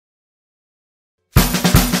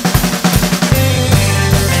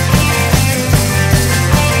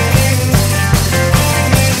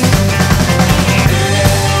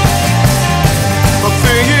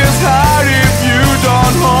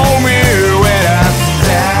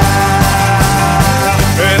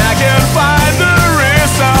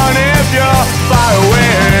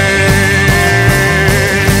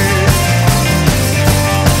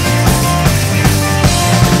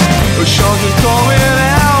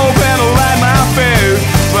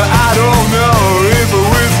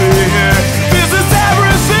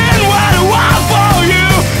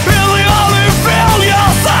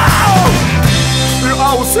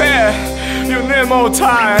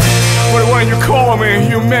call me,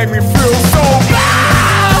 you make me feel so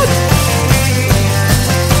bad.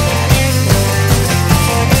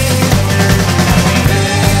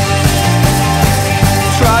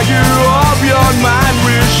 Try you up your mind,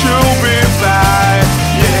 wish you'll be back.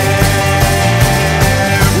 Yeah,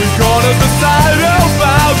 we gotta decide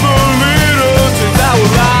about the little things that we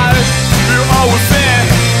like. You always said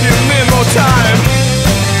you need more time.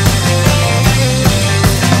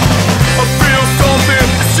 I feel something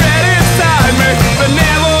set inside me, but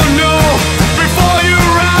never know before you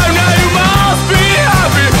run. Now you must be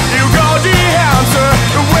happy. You got the answer,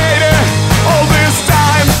 waiting all this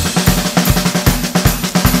time.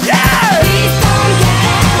 Yeah! Please don't get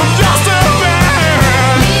it. I'm just a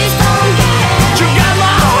man. Please don't get it. You got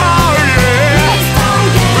my heart, yeah. Please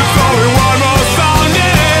don't get it. It's only one more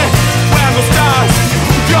Sunday when the stars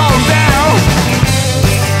come down.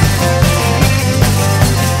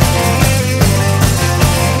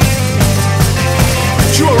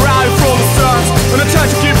 You arrive from the stars and I try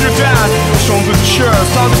to keep you down. Something to share,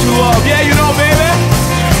 something to love. Yeah, you know, baby.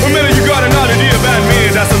 Well, maybe you got an idea about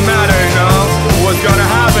me. That's a